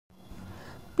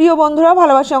প্রিয় বন্ধুরা,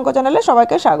 ভালোবাসি অঙ্ক চ্যানেলে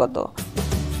সবাইকে স্বাগত।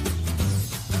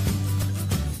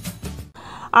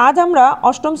 আজ আমরা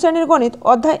অষ্টম শ্রেণীর গণিত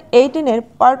অধ্যায় 18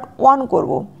 পার্ট 1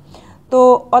 করব। তো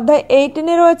অধ্যায়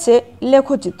 18 রয়েছে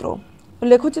লেখচিত্র।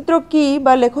 লেখচিত্র কি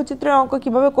বা লেখচিত্রের অঙ্ক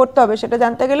কিভাবে করতে হবে সেটা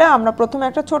জানতে গেলে আমরা প্রথমে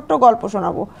একটা ছোট্ট গল্প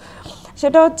শোনাবো।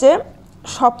 সেটা হচ্ছে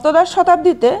সপ্তদশ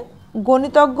শতাব্দীতে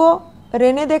গণিতজ্ঞ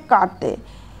রেনে দেকার্তে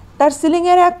তার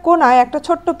সিলিংয়ের এক কোণায় একটা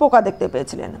ছোট্ট পোকা দেখতে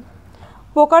পেয়েছিলেন।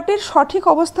 পোকাটির সঠিক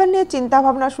অবস্থান নিয়ে চিন্তা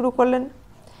ভাবনা শুরু করলেন।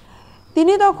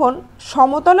 তিনি তখন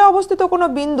সমতলে অবস্থিত কোনো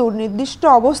বিন্দুর নির্দিষ্ট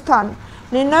অবস্থান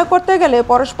নির্ণয় করতে গেলে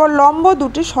পরস্পর লম্ব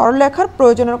দুটি সরলরেখার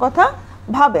প্রয়োজনের কথা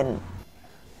ভাবেন।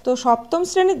 তো সপ্তম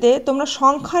শ্রেণীতে তোমরা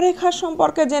সংখ্যা রেখার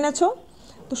সম্পর্কে জেনেছো।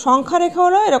 তো সংখ্যা রেখা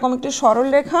হলো এরকম একটি সরল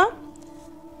রেখা,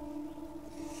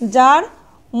 যার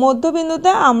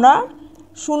মধ্যবিন্দুতে আমরা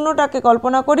শূন্যটাকে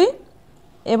কল্পনা করি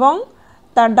এবং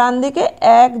তার ডান দিকে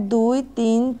 1, 2,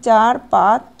 3, 4,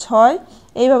 5, 6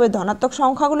 এইভাবে ধনাত্মক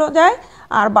সংখ্যাগুলো যায়,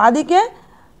 আর বাঁদিকে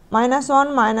 -1,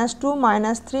 -2,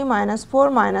 -3, -4,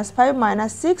 -5,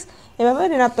 -6 এভাবে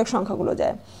ঋণাত্মক সংখ্যাগুলো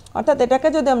যায়। অর্থাৎ এটাকে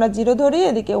যদি আমরা 0 ধরি,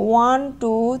 এদিকে 1,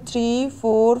 2, 3,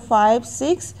 4, 5,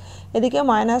 6, এদিকে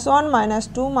 -1,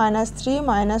 -2, -3,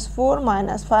 -4,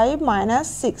 -5,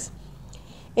 -6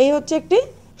 এই হচ্ছে একটি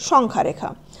সংখ্যা রেখা।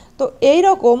 তো এই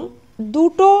রকম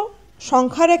দুটো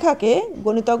সংখ্যা রেখাকে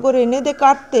গণিতজ্ঞ রেনে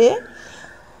দেকার্তে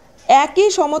একই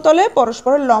সমতলে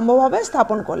পরস্পরের লম্বভাবে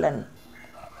স্থাপন করলেন।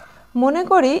 মনে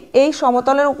করি এই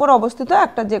সমতলের উপর অবস্থিত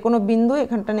একটা যে কোনো বিন্দু,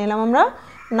 এখানটা নিলাম আমরা,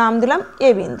 নাম দিলাম এ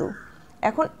বিন্দু।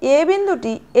 এখন এ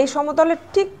বিন্দুটি এই সমতলের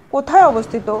ঠিক কোথায়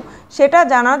অবস্থিত সেটা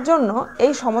জানার জন্য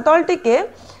এই সমতলটিকে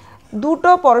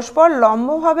দুটো পরস্পর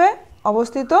লম্বভাবে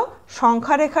অবস্থিত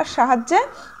সংখ্যা রেখার সাহায্যে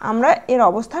আমরা এর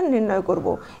অবস্থান নির্ণয় করব।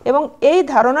 এবং এই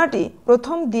ধারণাটি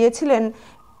প্রথম দিয়েছিলেন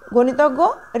গণিতজ্ঞ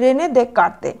রেনে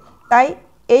দেকার্তে। তাই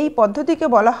এই পদ্ধতিকে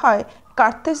বলা হয়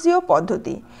কার্তেসীয়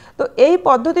পদ্ধতি। তো এই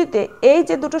পদ্ধতিতে এই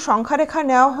যে দুটো সংখ্যা রেখা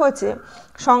নেওয়া হয়েছে,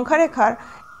 সংখ্যা রেখার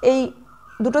এই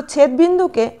দুটো ছেদ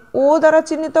বিন্দুকে ও দ্বারা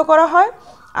চিহ্নিত করা হয়,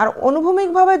 আর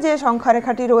অনুভূমিকভাবে যে সংখ্যা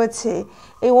রেখাটি রয়েছে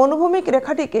এই অনুভূমিক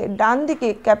রেখাটিকে ডান দিকে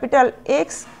ক্যাপিটাল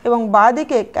এক্স এবং বাঁ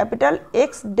দিকে ক্যাপিটাল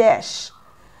এক্স ড্যাশ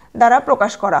দ্বারা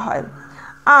প্রকাশ করা হয়,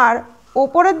 আর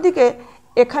ওপরের দিকে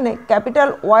এখানে ক্যাপিটাল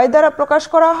ওয়াই দ্বারা প্রকাশ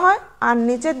করা হয়, আর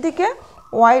নিচের দিকে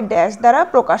ওয়াই ড্যাশ দ্বারা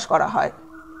প্রকাশ করা হয়।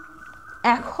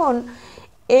 এখন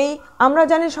এই আমরা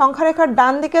জানি সংখ্যা রেখার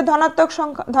ডান দিকে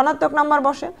ধনাত্মক নাম্বার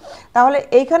বসে, তাহলে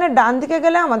এইখানে ডান দিকে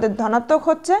গেলে আমাদের ধনাত্মক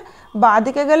হচ্ছে, বাঁ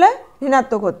দিকে গেলে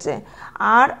ঋণাত্মক হচ্ছে,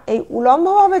 আর এই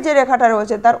উলম্বভাবে যে রেখাটা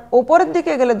রয়েছে তার ওপরের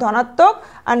দিকে গেলে ধনাত্মক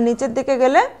আর নিচের দিকে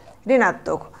গেলে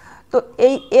ঋণাত্মক। তো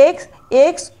এই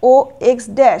এক্স ও এক্স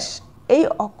ড্যাশ এই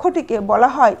অক্ষটিকে বলা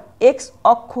হয় এক্স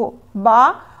অক্ষ বা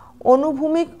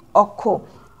অনুভূমিক অক্ষ।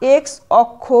 এক্স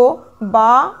অক্ষ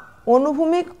বা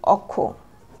অনুভূমিক অক্ষ,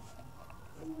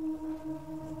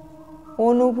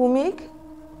 অনুভূমিক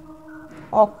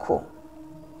অক্ষ।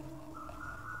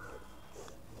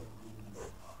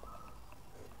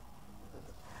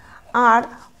 আর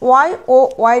ওয়াই ও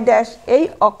ওয়াই ড্যাশ এই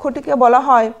অক্ষটিকে বলা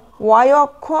হয় ওয়াই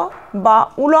অক্ষ বা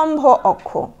উলম্ব অক্ষ।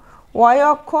 ওয়াই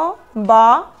অক্ষ বা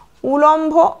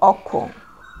উলম্ব অক্ষ।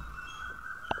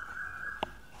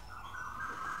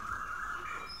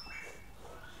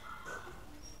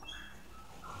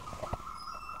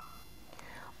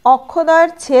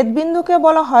 অক্ষদ্বয়ের ছেদ বিন্দুকে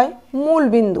বলা হয় মূল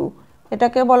বিন্দু।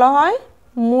 এটাকে বলা হয়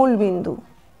মূল বিন্দু।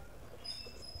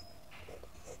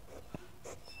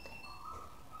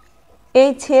 এই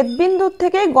ছেদ বিন্দুর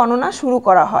থেকেই গণনা শুরু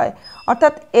করা হয়।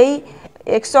 অর্থাৎ এই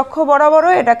এক্স অক্ষ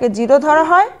বরাবরও এটাকে 0 ধরা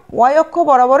হয়, ওয়াই অক্ষ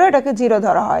বরাবরও এটাকে 0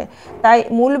 ধরা হয়। তাই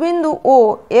মূলবিন্দু ও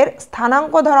এর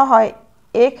স্থানাঙ্ক ধরা হয়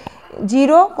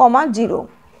 0, 0।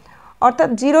 অর্থাৎ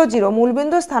 0, 0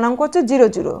 মূলবিন্দুর স্থানাঙ্ক হচ্ছে 0,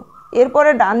 0। এরপরে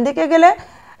ডান দিকে গেলে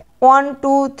 1,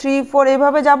 2, 3, 4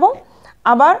 এইভাবে যাব,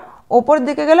 আবার ওপর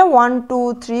দিকে গেলে 1, 2,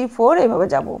 3, 4 এইভাবে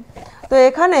যাব। তো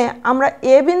এখানে আমরা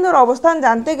এ বিন্দুর অবস্থান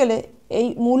জানতে গেলে এই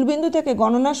মূল বিন্দু থেকে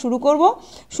গণনা শুরু করব।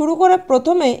 শুরু করে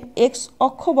প্রথমে এক্স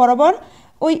অক্ষ বরাবর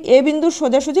ওই এ বিন্দুর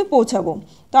সোজাসুজি পৌঁছাবো।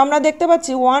 তো আমরা দেখতে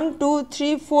পাচ্ছি 1, 2,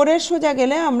 3, 4 এর সোজা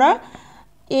গেলে আমরা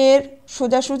এর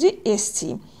সোজাসুজি এসছি।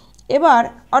 এবার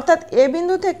অর্থাৎ এ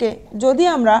বিন্দু থেকে যদি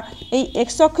আমরা এই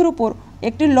এক্স অক্ষের উপর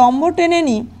একটি লম্ব টেনে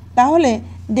নিই, তাহলে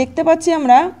দেখতে পাচ্ছি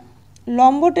আমরা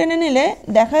লম্ব টেনে নিলে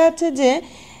দেখা যাচ্ছে যে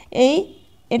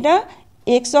এটা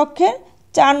এক্স অক্ষের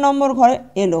 4 নম্বর ঘরে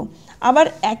এলো। আবার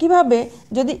একইভাবে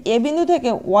যদি এ বিন্দু থেকে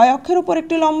ওয়াই অক্ষের উপর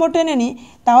একটি লম্ব টেনে নিই,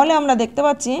 তাহলে আমরা দেখতে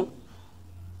পাচ্ছি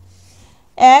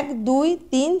 1, 2,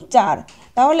 3, 4।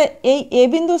 তাহলে এই এ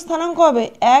বিন্দু স্থানাঙ্ক হবে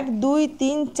 1, 2,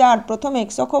 3, 4। প্রথমে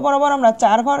এক্স অক্ষ বরাবর আমরা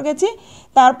 4 ঘর গেছি,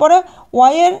 তারপরে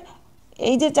ওয়াইয়ের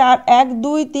এই যে 4 1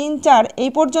 2 3 4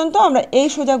 এই পর্যন্ত আমরা এই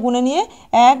সোজা গুণে নিয়ে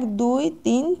 1 2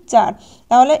 3 4,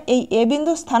 তাহলে এই এ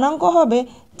বিন্দুর স্থানাঙ্ক হবে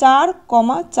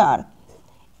 4,4।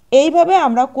 এইভাবে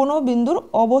আমরা কোনো বিন্দুর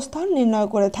অবস্থান নির্ণয়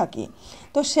করে থাকি।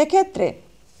 তো সেক্ষেত্রে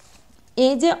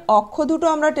এই যে অক্ষ দুটো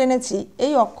আমরা টেনেছি,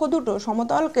 এই অক্ষ দুটো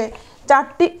সমতলকে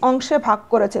 4টি অংশে ভাগ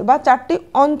করেছে বা 4টি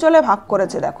অঞ্চলে ভাগ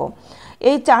করেছে। দেখো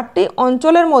এই 4টি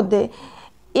অঞ্চলের মধ্যে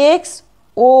এক্স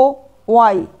ও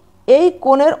ওয়াই এই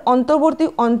কোণের অন্তর্বর্তী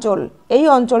অঞ্চল, এই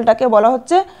অঞ্চলটাকে বলা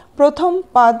হচ্ছে প্রথম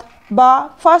পাদ বা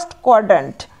ফার্স্ট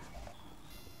কোয়াড্র্যান্ট।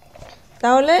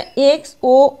 তাহলে এক্স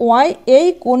ও ওয়াই এই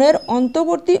কোণের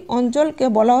অন্তর্বর্তী অঞ্চলকে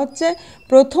বলা হচ্ছে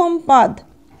প্রথম পাদ।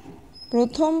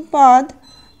 প্রথম পাদ,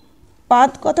 পাদ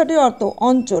কথাটির অর্থ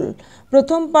অঞ্চল,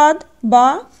 প্রথম পাদ বা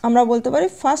আমরা বলতে পারি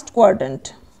ফার্স্ট কোয়াড্র্যান্ট।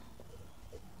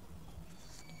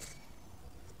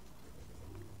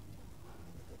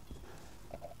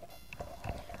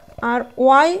 আর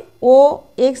ওয়াই ও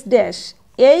এক্স ড্যাশ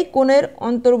এই কোণের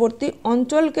অন্তর্বর্তী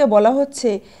অঞ্চলকে বলা হচ্ছে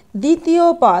দ্বিতীয়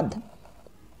পাদ।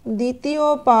 দ্বিতীয়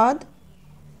পাদ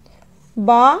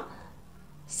বা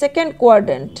second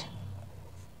quadrant.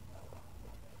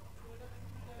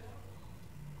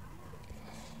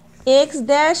 X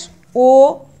dash O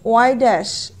Y dash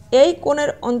এই কোণের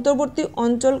অন্তর্বর্তী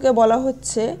অঞ্চলকে বলা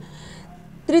হচ্ছে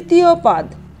তৃতীয় পাদ।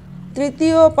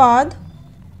 তৃতীয় পাদ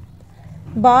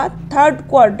বা থার্ড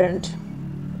কোয়াড্র্যান্ট।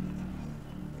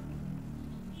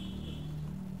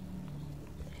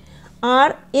 আর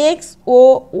এক্স ও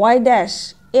ওয়াই ড্যাশ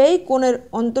এই কোণের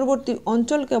অন্তর্বর্তী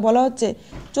অঞ্চলকে বলা হচ্ছে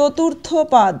চতুর্থ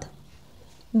পাদ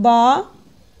বা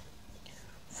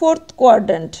ফোর্থ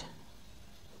কোয়াড্র্যান্ট।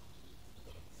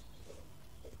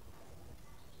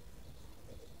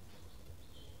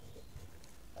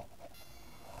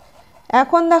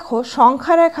 এখন দেখো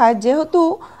সংখ্যা রেখায় যেহেতু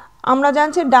আমরা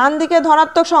জানছি ডান দিকে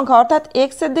ধনাত্মক সংখ্যা অর্থাৎ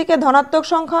এক্সের দিকে ধনাত্মক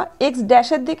সংখ্যা, এক্স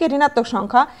ড্যাশের দিকে ঋণাত্মক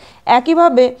সংখ্যা,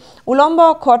 একইভাবে উলম্ব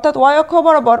অক্ষ অর্থাৎ ওয়াই অক্ষ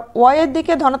বরাবর ওয়াইয়ের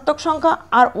দিকে ধনাত্মক সংখ্যা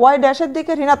আর ওয়াই ড্যাশের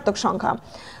দিকে ঋণাত্মক সংখ্যা।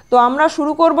 তো আমরা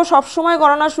শুরু করব, সবসময়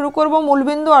গণনা শুরু করব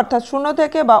মূলবিন্দু অর্থাৎ 0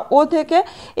 থেকে বা ও থেকে।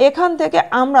 এখান থেকে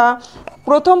আমরা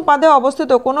প্রথম পাদে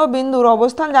অবস্থিত কোনো বিন্দুর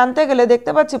অবস্থান জানতে গেলে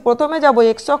দেখতে পাচ্ছি প্রথমে যাব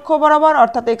এক্স অক্ষ বরাবর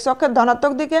অর্থাৎ এক্স অক্ষের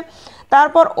ধনাত্মক দিকে,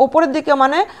 তারপর ওপরের দিকে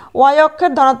মানে ওয়াই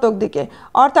অক্ষের ধনাত্মক দিকে।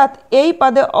 অর্থাৎ এই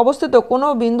পাদে অবস্থিত কোনো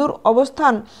বিন্দুর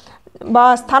অবস্থান বা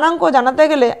স্থানাঙ্ক জানাতে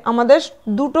গেলে আমাদের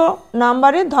দুটো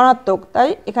নাম্বারই ধনাত্মক, তাই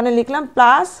এখানে লিখলাম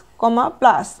প্লাস কমা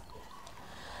প্লাস।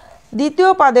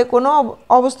 দ্বিতীয় পাদে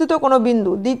অবস্থিত কোনো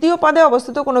বিন্দু, দ্বিতীয় পাদে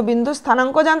অবস্থিত কোনো বিন্দুর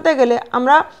স্থানাঙ্ক জানতে গেলে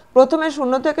আমরা প্রথমে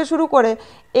 0 থেকে শুরু করে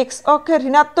এক্স অক্ষের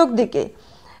ঋণাত্মক দিকে,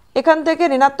 এখান থেকে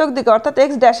ঋণাত্মক দিকে অর্থাৎ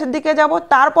এক্স ড্যাশের দিকে যাব,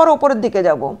 তারপর ওপরের দিকে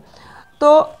যাব। তো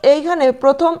এইখানে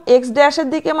প্রথম এক্স ড্যাশের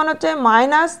দিকে মানে হচ্ছে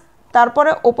মাইনাস,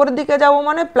 তারপরে ওপরের দিকে যাব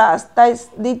মানে প্লাস, তাই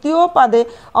দ্বিতীয় পাদে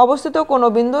অবস্থিত কোনো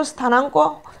বিন্দুর স্থানাঙ্ক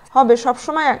হবে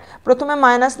সবসময় প্রথমে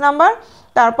মাইনাস নাম্বার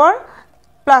তারপর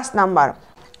প্লাস নাম্বার।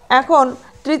 এখন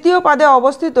তৃতীয় পাদে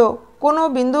অবস্থিত কোনো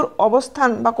বিন্দুর অবস্থান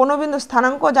বা কোনো বিন্দুর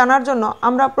স্থানাঙ্ক জানার জন্য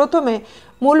আমরা প্রথমে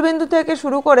মূল বিন্দু থেকে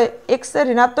শুরু করে এক্সের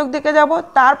ঋণাত্মক দিকে যাব,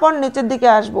 তারপর নিচের দিকে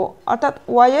আসব অর্থাৎ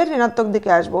ওয়াইয়ের ঋণাত্মক দিকে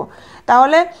আসব।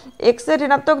 তাহলে এক্সের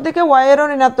ঋণাত্মক দিকে ওয়াইয়েরও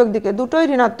ঋণাত্মক দিকে, দুটোই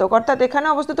ঋণাত্মক, অর্থাৎ এখানে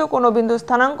অবস্থিত কোনো বিন্দুর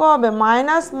স্থানাঙ্ক হবে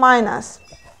মাইনাস মাইনাস।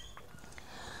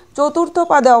 চতুর্থ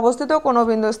পাদে অবস্থিত কোনো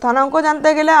বিন্দুর স্থানাঙ্ক জানতে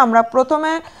গেলে আমরা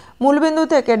প্রথমে মূলবিন্দু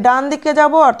থেকে ডান দিকে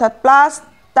যাব অর্থাৎ প্লাস,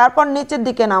 তারপর নিচের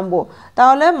দিকে নামবো,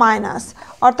 তাহলে মাইনাস,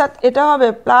 অর্থাৎ এটা হবে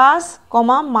প্লাস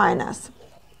কমা মাইনাস।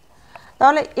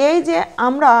 তাহলে এই যে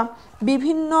আমরা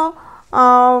বিভিন্ন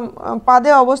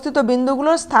পাদে অবস্থিত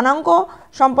বিন্দুগুলোর স্থানাঙ্ক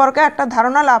সম্পর্কে একটা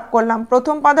ধারণা লাভ করলাম।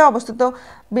 প্রথম পাদে অবস্থিত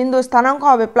বিন্দুর স্থানাঙ্ক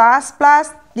হবে প্লাস প্লাস,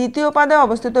 দ্বিতীয় পাদে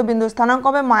অবস্থিত বিন্দুর স্থানাঙ্ক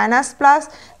হবে মাইনাস প্লাস,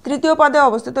 তৃতীয় পাদে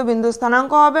অবস্থিত বিন্দুর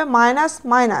স্থানাঙ্ক হবে মাইনাস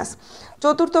মাইনাস,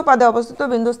 চতুর্থ পাদে অবস্থিত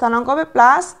বিন্দুর স্থানাঙ্ক হবে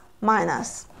প্লাস মাইনাস।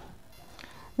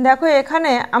 দেখো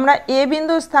এখানে আমরা এ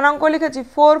বিন্দুর স্থানাঙ্ক লিখেছি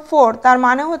 4 4, তার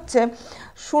মানে হচ্ছে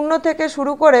 0 থেকে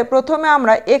শুরু করে প্রথমে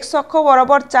আমরা এক্স অক্ষ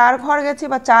বরাবর 4 ঘর গেছি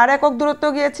বা 4 একক দূরত্ব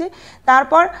গিয়েছি,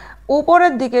 তারপর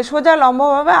উপরের দিকে সোজা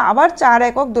লম্বভাবে আবার 4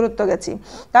 একক দূরত্ব গেছি।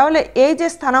 তাহলে এই যে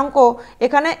স্থানাঙ্ক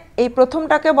এখানে এই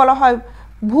প্রথমটাকে বলা হয়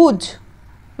ভুজ,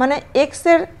 মানে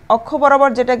এক্সের অক্ষ বরাবর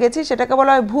যেটা গেছি সেটাকে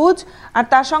বলা হয় ভুজ, আর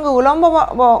তার সঙ্গে উলম্ব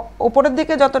উপরের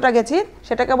দিকে যতটা গেছি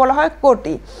সেটাকে বলা হয়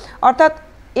কোটি। অর্থাৎ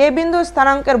এ বিন্দুর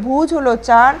স্থানাঙ্কের ভুজ হলো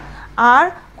 4 আর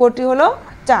কোটি হলো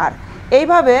 4।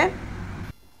 এইভাবে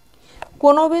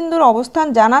কোনো বিন্দুর অবস্থান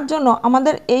জানার জন্য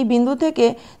আমাদের এই বিন্দু থেকে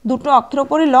দুটো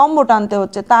অক্ষরের লম্ব টানতে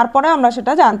হচ্ছে, তারপরে আমরা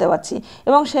সেটা জানতে পারছি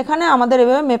এবং সেখানে আমাদের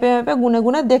এভাবে মেপে মেপে গুনে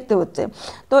গুনে দেখতে হচ্ছে।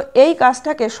 তো এই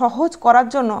কাজটাকে সহজ করার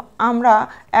জন্য আমরা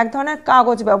এক ধরনের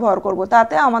কাগজ ব্যবহার করব,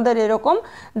 তাতে আমাদের এরকম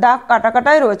দাগ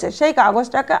কাটাকাটাই রয়েছে। সেই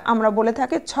কাগজটাকে আমরা বলে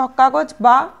থাকি ছক কাগজ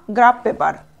বা গ্রাফ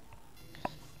পেপার।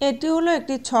 এটি হলো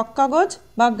একটি ছক কাগজ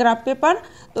বা গ্রাফ পেপার।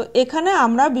 তো এখানে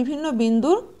আমরা বিভিন্ন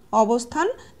বিন্দুর অবস্থান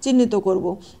চিহ্নিত করব।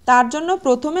 তার জন্য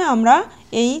প্রথমে আমরা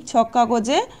এই ছক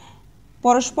কাগজে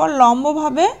পরস্পর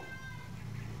লম্বভাবে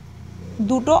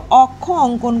দুটো অক্ষ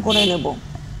অঙ্কন করে নেব।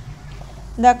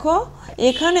 দেখো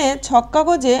এখানে ছক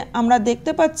কাগজে আমরা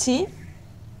দেখতে পাচ্ছি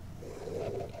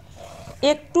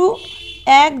একটু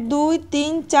 1 2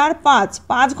 3 4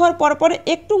 5 ঘর পর পরে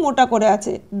একটু মোটা করে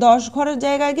আছে, 10 ঘরের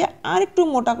জায়গায় গিয়ে আর একটু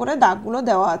মোটা করে দাগগুলো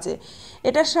দেওয়া আছে।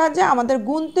 এটার সাহায্যে আমাদের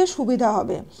গুনতে সুবিধা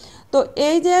হবে। তো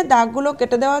এই যে দাগগুলো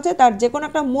কেটে দেওয়া আছে তার যে কোনো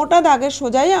একটা মোটা দাগের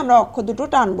সোজাই আমরা অক্ষ দুটো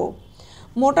টানবো।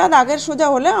 মোটা দাগের সোজা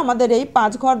হলে আমাদের এই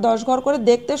 5 ঘর 10 ঘর করে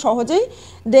দেখতে সহজেই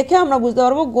দেখে আমরা বুঝতে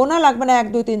পারবো, গোনা লাগবে না 1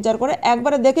 2 3 4 করে,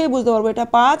 একবারে দেখেই বুঝতে পারবো এটা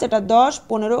 5, এটা 10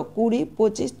 15 20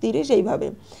 25 30 এইভাবে।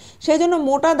 সেই জন্য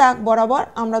মোটা দাগ বরাবর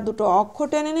আমরা দুটো অক্ষ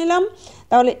টেনে নিলাম।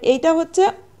 তাহলে এইটা হচ্ছে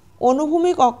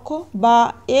অনুভূমিক অক্ষ বা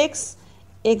এক্স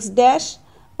এক্স ড্যাশ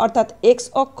অর্থাৎ এক্স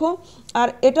অক্ষ, আর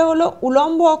এটা হলো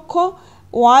উলম্ব অক্ষ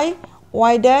ওয়াই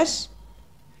ওয়াই ড্যাশ,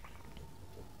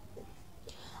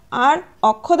 আর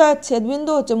অক্ষদ্বয়ের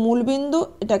ছেদবিন্দু হচ্ছে মূলবিন্দু,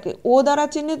 এটাকে ও দ্বারা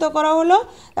চিহ্নিত করা হলো।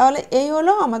 তাহলে এই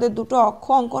হলো আমাদের দুটো অক্ষ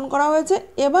অঙ্কন করা হয়েছে।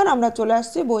 এবার আমরা চলে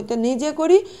আসছি বইতে নিজে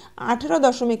করি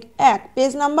 18.1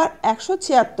 পেজ নাম্বার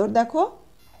 176। দেখো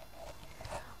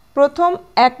প্রথম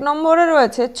 1 নম্বরে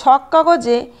রয়েছে ছক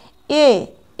কাগজে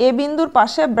এ বিন্দুর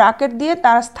পাশে ব্র্যাকেট দিয়ে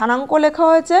তার স্থানাঙ্ক লেখা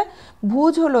হয়েছে।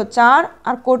 ভুজ হলো 4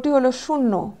 আর কোটি হলো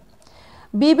 0।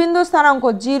 বি বিন্দুর স্থানাঙ্ক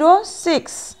 0 6,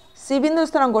 সি বিন্দুর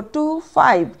স্থানাঙ্ক 2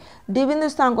 5, ডি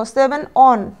বিন্দুর স্থানাঙ্ক 7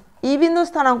 1, ই বিন্দুর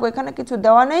স্থানাঙ্ক এখানে কিছু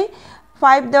দেওয়া নেই,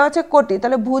 5 দেওয়া আছে কোটি।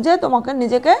 তাহলে ভুজে তোমাকে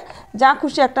নিজেকে যা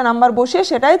খুশি একটা নাম্বার বসিয়ে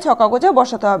সেটাই ছক কাগজে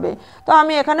বসাতে হবে। তো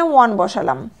আমি এখানে 1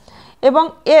 বসালাম। এবং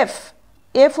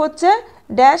এফ হচ্ছে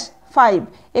ড্যাশ 5,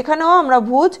 এখানেও আমরা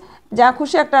ভুজ যা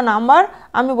খুশি একটা নাম্বার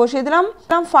আমি বসিয়ে দিলাম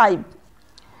 5।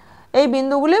 এই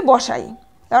বিন্দুগুলি বসাই।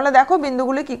 তাহলে দেখো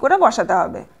বিন্দুগুলি কি করে বসাতে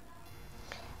হবে।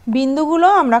 বিন্দুগুলো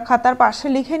আমরা খাতার পাশে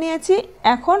লিখে নিয়েছি।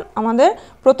 এখন আমাদের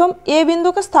প্রথম এ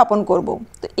বিন্দুকে স্থাপন করব।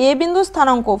 তো এ বিন্দুর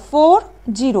স্থানাঙ্ক 4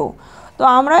 0। তো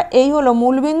আমরা এই হলো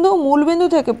মূলবিন্দু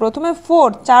থেকে প্রথমে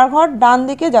 4 ঘর ডান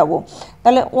দিকে যাব।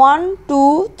 তাহলে 1 2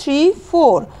 3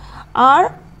 4, আর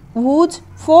ভুজ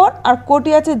 4 আর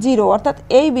কোটি আছে 0, অর্থাৎ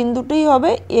এই বিন্দুটিই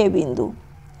হবে এ বিন্দু।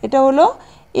 এটা হলো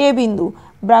এ বিন্দু,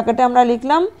 ব্র্যাকেটে আমরা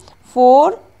লিখলাম 4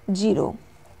 0।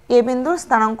 এ বিন্দুর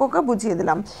স্থানাঙ্ককে বুঝিয়ে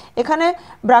দিলাম। এখানে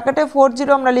ব্র্যাকেটে 4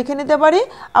 0 আমরা লিখে নিতে পারি,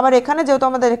 আবার এখানে যেহেতু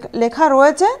আমাদের লেখা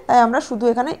রয়েছে তাই আমরা শুধু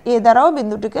এখানে এ দ্বারাও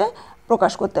বিন্দুটিকে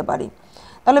প্রকাশ করতে পারি।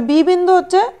 তাহলে বি বিন্দু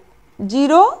হচ্ছে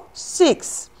 0 6।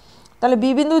 তাহলে বি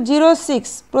বিন্দু 0 6,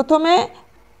 প্রথমে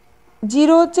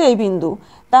 0 হচ্ছে এই বিন্দু,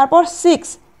 তারপর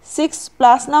 6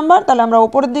 প্লাস নাম্বার, তাহলে আমরা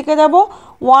উপরের দিকে যাব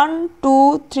 1 2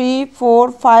 3 4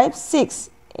 5 6,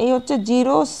 এই হচ্ছে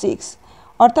 0 6,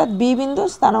 অর্থাৎ বি বিন্দুর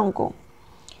স্থানাঙ্ক।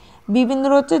 বি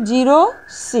বিন্দুর হচ্ছে 0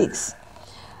 6।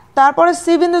 তারপরে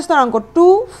সি বিন্দুর স্থানাঙ্ক 2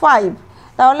 5।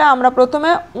 তাহলে আমরা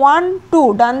প্রথমে 1 2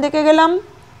 ডান দিকে গেলাম,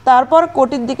 তারপর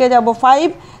কোটির দিকে যাব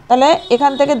 5। তাহলে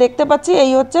এখান থেকে দেখতে পাচ্ছি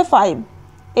এই হচ্ছে 5,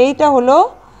 এইটা হলো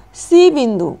সি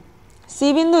বিন্দু। সি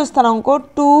বিন্দুর স্থানাঙ্ক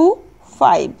 2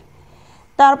 5।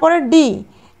 তারপরে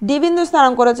ডি বিন্দুর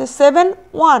স্থানাঙ্ক রয়েছে 7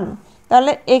 1।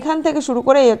 তাহলে এখান থেকে শুরু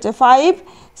করে এই হচ্ছে 5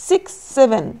 6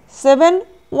 7 7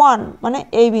 1, মানে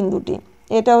এই বিন্দুটি,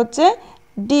 এটা হচ্ছে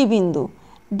ডি বিন্দু।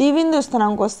 ডি বিন্দুর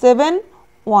স্থানাঙ্ক 7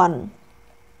 1।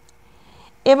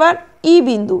 এবার ই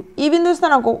বিন্দুর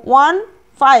স্থানাঙ্ক 1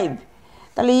 5।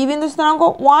 তাহলে ই বিন্দুর স্থানাঙ্ক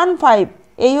 1 5,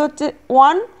 এই হচ্ছে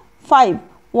 1 5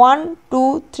 1 2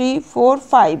 3 4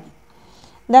 5।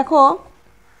 দেখো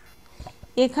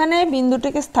এখানে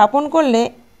বিন্দুটিকে স্থাপন করলে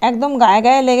একদম গায়ে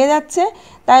গায়ে লেগে যাচ্ছে,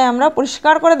 তাই আমরা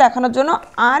পরিষ্কার করে দেখানোর জন্য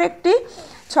আর একটি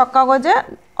ছক কাগজে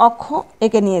অক্ষ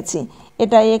এঁকে নিয়েছি।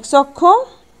 এটা এক্স অক্ষ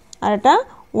আর এটা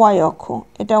ওয়াই অক্ষ।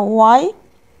 এটা ওয়াই,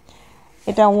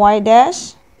 এটা ওয়াই ড্যাশ,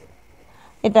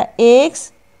 এটা এক্স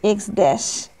এক্স ড্যাশ,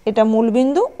 এটা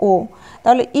মূলবিন্দু ও।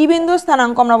 তাহলে ই বিন্দুর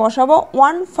স্থানাঙ্ক আমরা বসাবো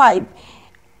 1 5,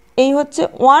 এই হচ্ছে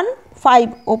 1 5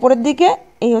 ওপরের দিকে,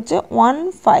 এই হচ্ছে 1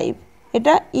 5,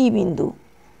 এটা ই বিন্দু।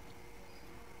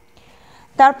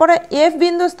 তারপরে এফ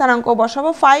বিন্দুর স্থানাঙ্ক বসাবো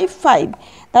 5 5।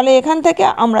 তাহলে এখান থেকে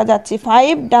আমরা যাচ্ছি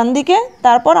 5 ডান দিকে,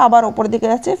 তারপর আবার ওপর দিকে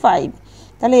যাচ্ছে 5।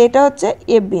 তাহলে এটা হচ্ছে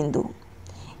এফ বিন্দু।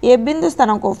 এফ বিন্দুর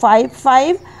স্থানাঙ্ক 5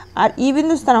 5 আর ই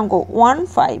বিন্দুর স্থানাঙ্ক 1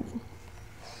 5।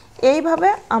 এইভাবে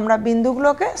আমরা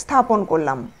বিন্দুগুলোকে স্থাপন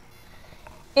করলাম।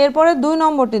 এরপরে 2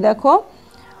 নম্বরটি দেখো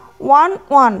 1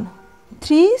 1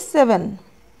 3 7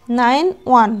 9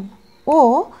 1 ও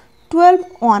 12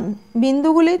 1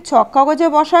 বিন্দুগুলি ছক কাগজে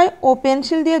বসাই ও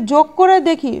পেন্সিল দিয়ে যোগ করে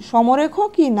দেখি সমরেখ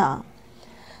কি না।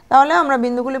 তাহলে আমরা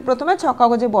বিন্দুগুলি প্রথমে ছক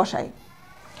কাগজে বসাই।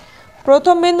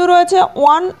 প্রথম বিন্দু রয়েছে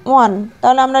 1 1,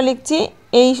 তাহলে আমরা লিখছি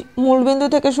এই মূল বিন্দু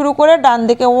থেকে শুরু করে ডান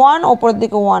দিকে 1 ওপরের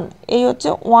দিকে 1, এই হচ্ছে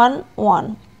 1 1।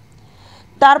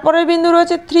 তারপরের বিন্দু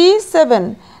রয়েছে 3 7,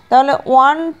 তাহলে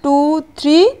 1 2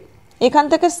 3, এখান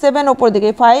থেকে 7 ওপর দিকে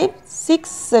 5 6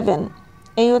 7,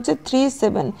 এই হচ্ছে 3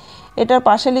 7। এটার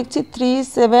পাশে লিখছি 3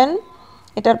 7,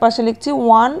 এটার পাশে লিখছি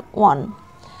 1 1।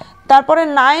 তারপরে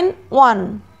 9 1,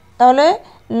 তাহলে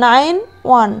 9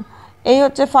 1, এই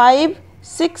হচ্ছে 5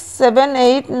 6 7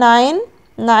 8 9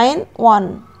 9 1,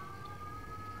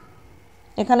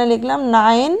 এখানে লিখলাম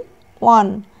 9 1।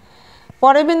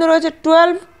 পরের বিন্দু রয়েছে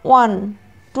 12 1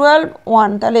 12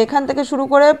 1, তাহলে এখান থেকে শুরু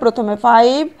করে প্রথমে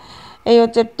 5, এই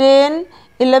হচ্ছে 10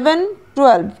 11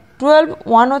 12 12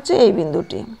 1 হচ্ছে এই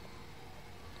বিন্দুটি।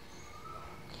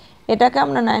 এটাকে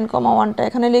আমরা 9,1টা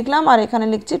এখানে লিখলাম আর এখানে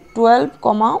লিখছি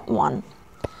 12,1।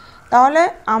 তাহলে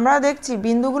আমরা দেখছি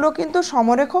বিন্দুগুলো কিন্তু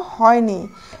সমরেখ হয়নি।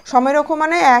 সমরেখ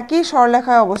মানে একই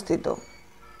সরলরেখায় অবস্থিত।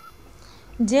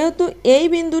 যেহেতু এই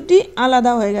বিন্দুটি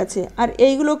আলাদা হয়ে গেছে আর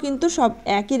এইগুলো কিন্তু সব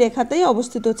একই রেখাতেই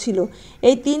অবস্থিত ছিল,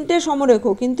 এই 3টে সমরেখ,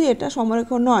 কিন্তু এটা সমরেখ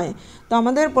নয়। তো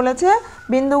আমাদের বলেছে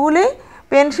বিন্দুগুলি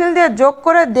পেন্সিল দিয়ে যোগ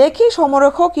করে দেখি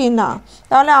সমরেখ কি না।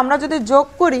 তাহলে আমরা যদি যোগ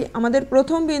করি, আমাদের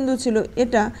প্রথম বিন্দু ছিল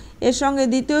এটা, এর সঙ্গে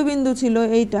দ্বিতীয় বিন্দু ছিল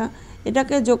এইটা,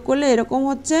 এটাকে যোগ করলে এরকম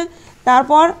হচ্ছে।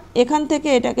 তারপর এখান থেকে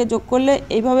এটাকে যোগ করলে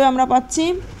এইভাবে আমরা পাচ্ছি।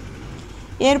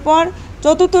 এরপর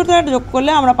চতুর্থটা যোগ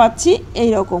করলে আমরা পাচ্ছি এই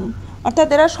রকম, অর্থাৎ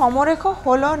এরা সমরেখ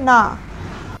হলো না।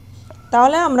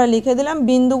 তাহলে আমরা লিখে দিলাম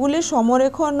বিন্দুগুলি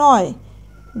সমরেখ নয়,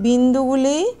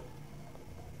 বিন্দুগুলি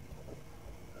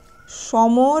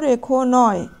সমরেখ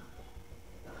নয়।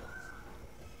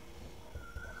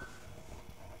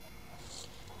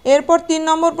 এরপর 3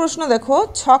 নম্বর প্রশ্ন দেখো,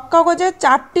 ছক কাগজে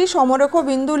 4টি সমরেখ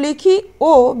বিন্দু লিখি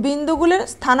ও বিন্দুগুলির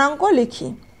স্থানাঙ্ক লিখি।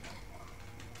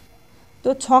 তো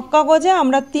ছক কাগজে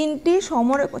আমরা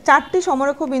 4টি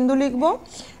সমরেখ বিন্দু লিখব।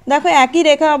 দেখো একই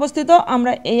রেখায় অবস্থিত,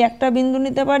 আমরা এই একটা বিন্দু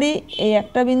নিতে পারি, এই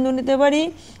একটা বিন্দু নিতে পারি,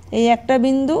 এই একটা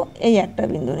বিন্দু, এই একটা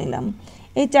বিন্দু নিলাম।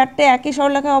 এই 4টে একই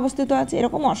সরলরেখায় অবস্থিত আছে।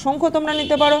 এরকম অসংখ্য তোমরা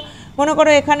নিতে পারো। মনে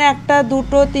করো এখানে 1 2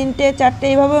 3 4টে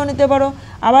এইভাবেও নিতে পারো।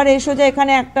 আবার এই সোজা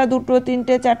এখানে 1 2 3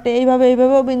 4টে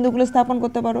এইভাবেও বিন্দুগুলো স্থাপন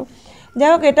করতে পারো। যাই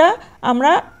হোক, এটা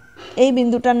আমরা এই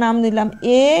বিন্দুটার নাম দিলাম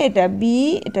এ, এটা বি,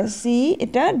 এটা সি,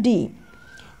 এটা ডি।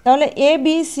 তাহলে এ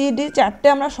বি সি ডি 4টে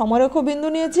আমরা সমরেখ বিন্দু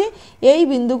নিয়েছি। এই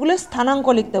বিন্দুগুলো স্থানাঙ্ক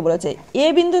লিখতে বলেছে। এ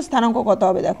বিন্দুর স্থানাঙ্ক কত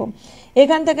হবে দেখো,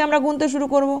 এখান থেকে আমরা গুনতে শুরু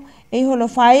করব। এই হলো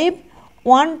 5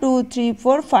 1 2 3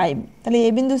 4 5, তাহলে এ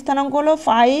বিন্দু স্থানাঙ্ক হলো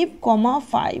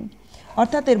 5,5,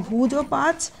 অর্থাৎ এর ভুজও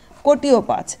 5 কোটিও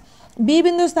 5। বি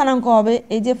বিন্দু স্থানাঙ্ক হবে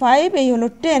এই যে 5, এই হলো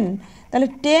 10, তাহলে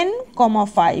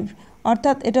 10,5,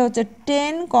 অর্থাৎ এটা হচ্ছে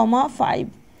 10,5।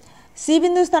 সি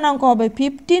বিন্দু স্থানাঙ্ক হবে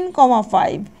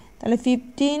 15,5, তাহলে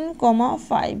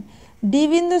 15,5। ডি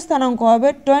বিন্দু স্থানাঙ্ক হবে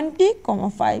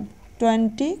 20,5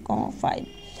 20,5,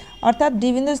 অর্থাৎ ডি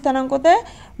বিন্দু স্থানাঙ্কতে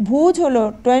ভুজ হলো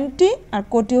 20 আর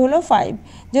কোটি হলো 5।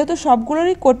 যেহেতু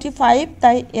সবগুলোরই কোটি 5,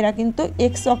 তাই এরা কিন্তু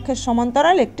এক্স অক্ষের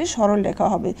সমান্তরাল একটি সরল রেখা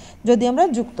হবে যদি আমরা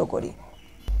যুক্ত করি।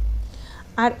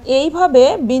 আর এইভাবে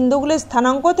বিন্দুগুলির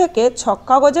স্থানাঙ্ক থেকে ছক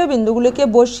কাগজে বিন্দুগুলিকে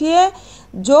বসিয়ে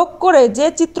যোগ করে যে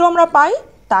চিত্র আমরা পাই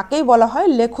তাকেই বলা হয়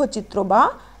লেখচিত্র বা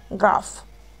গ্রাফ।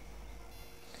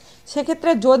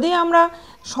 সেক্ষেত্রে যদি আমরা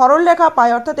সরল রেখা পাই,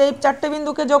 অর্থাৎ এই 4টে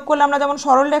বিন্দুকে যোগ করলে আমরা যেমন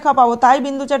সরল রেখা পাবো, তাই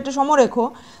বিন্দু 4টে সমরেখ।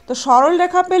 তো সরল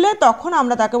রেখা পেলে তখন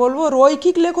আমরা তাকে বলবো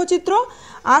রৈখিক লেখচিত্র,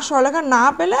 আর সরলরেখা না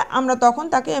পেলে আমরা তখন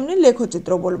তাকে এমনি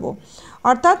লেখচিত্র বলবো।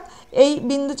 অর্থাৎ এই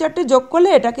বিন্দু 4টে যোগ করলে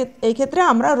এটাকে এই ক্ষেত্রে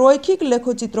আমরা রৈখিক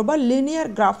লেখচিত্র বা লিনিয়ার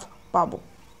গ্রাফ পাবো।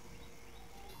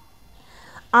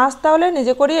 আজ তাহলে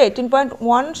নিজে করি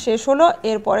 18.1 শেষ হলো।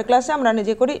 এর পরের ক্লাসে আমরা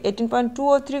নিজে করি 18.2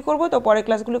 ও 3 করবো। তো পরের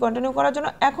ক্লাসগুলি কন্টিনিউ করার জন্য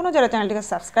এখনও যারা চ্যানেলটিকে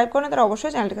সাবস্ক্রাইব করেন তারা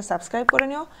অবশ্যই চ্যানেলটিকে সাবস্ক্রাইব করে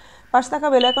নিও। পাশে থাকা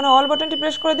বেল আইকনে অল বাটনটি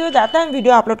প্রেস করে দিও, যাতে আমি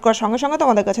ভিডিও আপলোড করার সঙ্গে সঙ্গে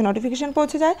তোমাদের কাছে নোটিফিকেশন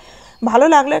পৌঁছে যায়। ভালো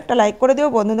লাগলে একটা লাইক করে দিও,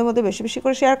 বন্ধুদের মধ্যে বেশি বেশি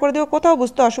করে শেয়ার করে দিও। কোথাও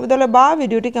বুঝতে অসুবিধা হলে বা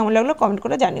ভিডিওটি কেমন লাগলো কমেন্ট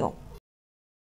করে জানিও।